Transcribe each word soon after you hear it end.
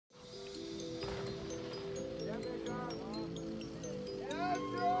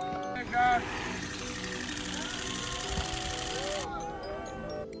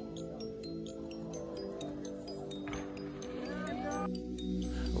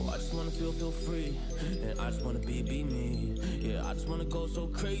I just wanna feel free, and I just wanna be me. Yeah, I just wanna go so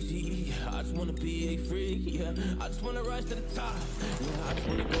crazy. I just wanna be a freak. Yeah, I just wanna rise to the top. Yeah, I just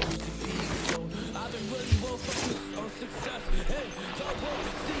wanna go reach the peak. So I've been really well focused on success. Hey, y'all won't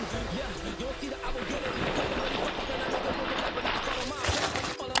see. Yeah, you won't see that I will get it. Cause I'm really focused and I know that we're gonna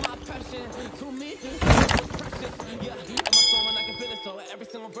follow my passion. To me, it's precious. Yeah, in my soul and I can feel it. So every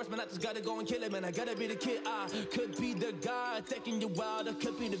single verse, man, I just gotta go and kill it, man. I gotta be the kid. I could be the guy taking you wild. I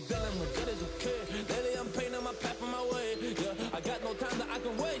could be the villain. What good is a kid? Lately, I'm painting my path on my way. Yeah, I got no time that I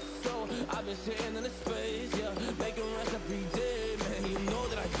can waste. So I've been sitting in the space. Yeah, making rest every day, man. You know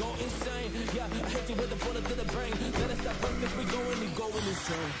that I go insane. Yeah, I hit you with a bullet to the brain. Let us stop first, cause we going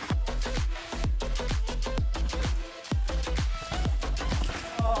insane.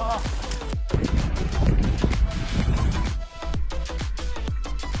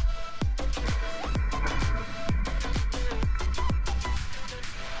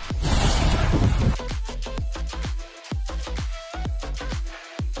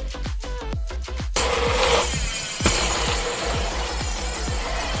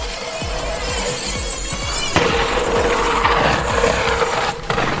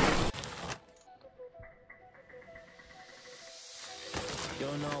 You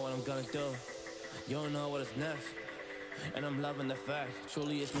don't know what I'm gonna do. You don't know what is next. And I'm loving the fact,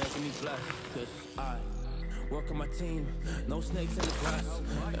 truly it's making me blessed. Cause I work on my team, no snakes in the grass.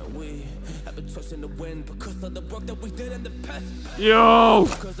 And we have a trust in the wind because of the work that we did in the past. Yo!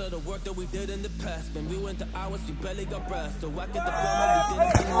 Because of the work that we did in the past. When we went to hours, we barely got rest. So I get the problem, we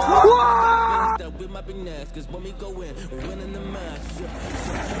didn't do that we might be next. Cause when we go in, we're winning the match.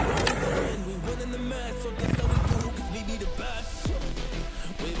 We winning the match. So that's how we do, cause we be the best.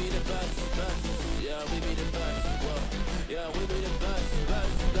 We be the best, best. Yeah, we be the best. Whoa. Yeah, we be the best, best.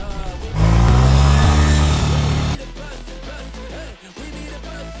 We be the best, best. Hey, we be the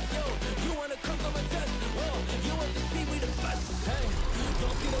best. Yo, you wanna come on my test? Whoa, you want to see we the best? Hey,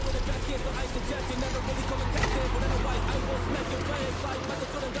 don't see that with the best kids, so I suggest you never really come and test it. But otherwise, I will smack your face like Michael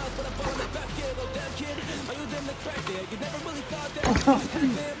Jordan does when I ball in the basket. Oh, damn kid, are you damn expected? You never really thought that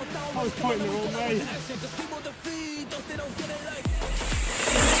I was pointing the wrong way. Cause people defeat, those they don't get it like.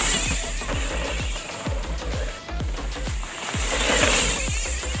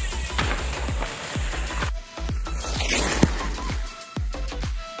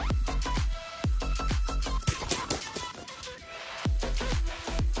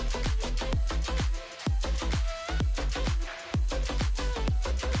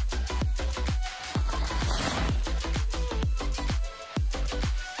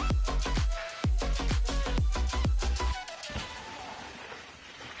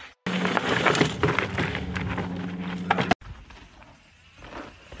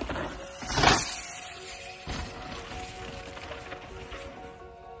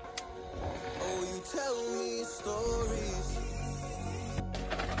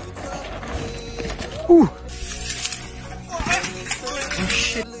 Ooh. Oh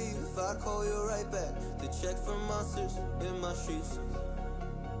shit. I call you right back to check for monsters in my streets.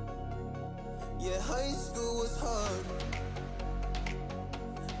 Yeah, high school was hard.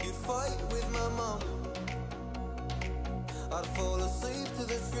 You'd fight with my mom. I'd fall asleep to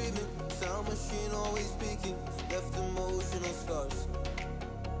the screaming. Sound machine always speaking. Left emotional scars.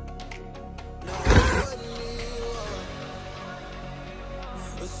 Now what you are,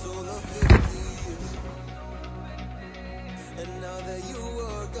 a soul of 50 years. And now that you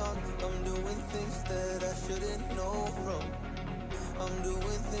are gone, I'm doing things that I shouldn't know from. I'm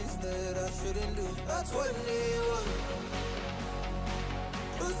doing things that I shouldn't do. At 21,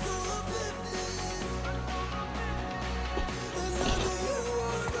 a soul of 50 years. And now that you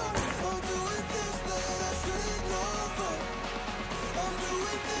are gone, I'm doing things that I shouldn't know from. I'm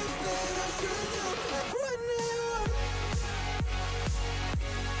doing things that I shouldn't do. At 21.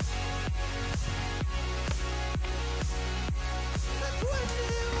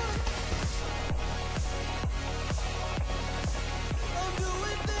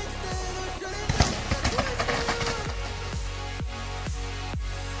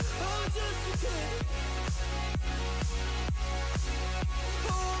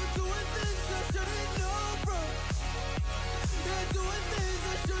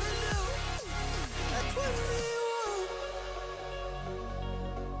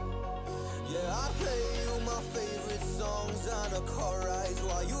 On a car ride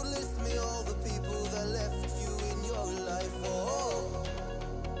while you list me all the people that left you in your life. Oh,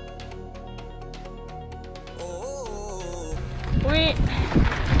 oh, oh. Wait.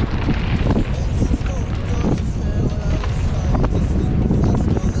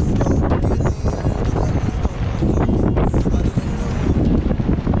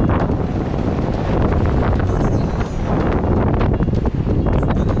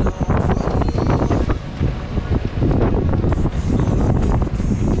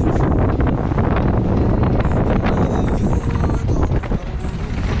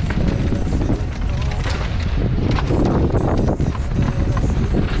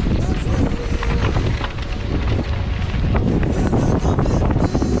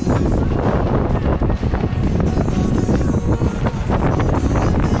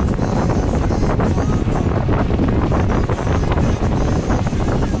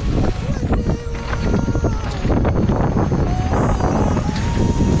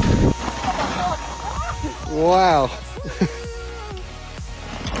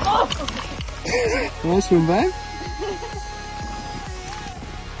 Nice one, babe.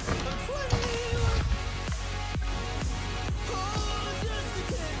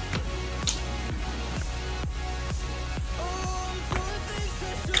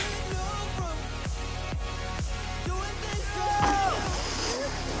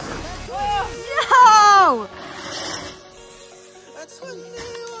 No! That's what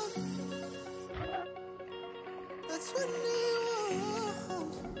he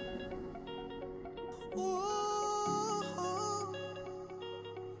wants. Whoa,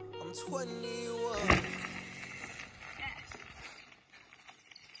 I'm 21.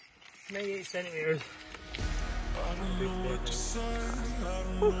 98 centimeters. I don't know what to say, I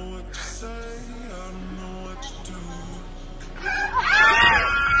don't know what to say, I don't know what to do.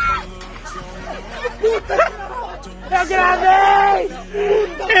 Hell, get out of me!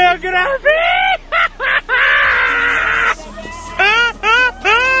 Hell, get out of me!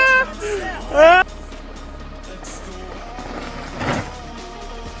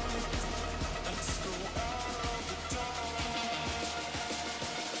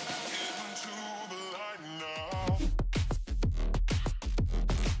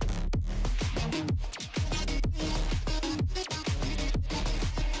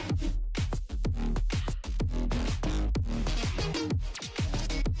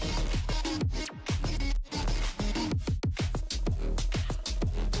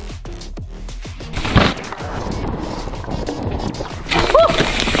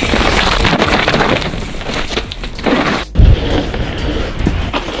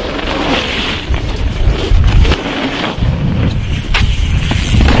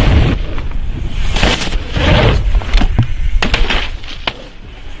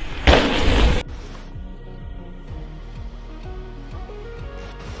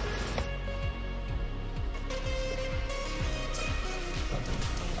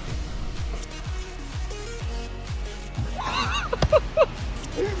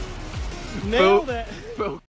 Nailed it!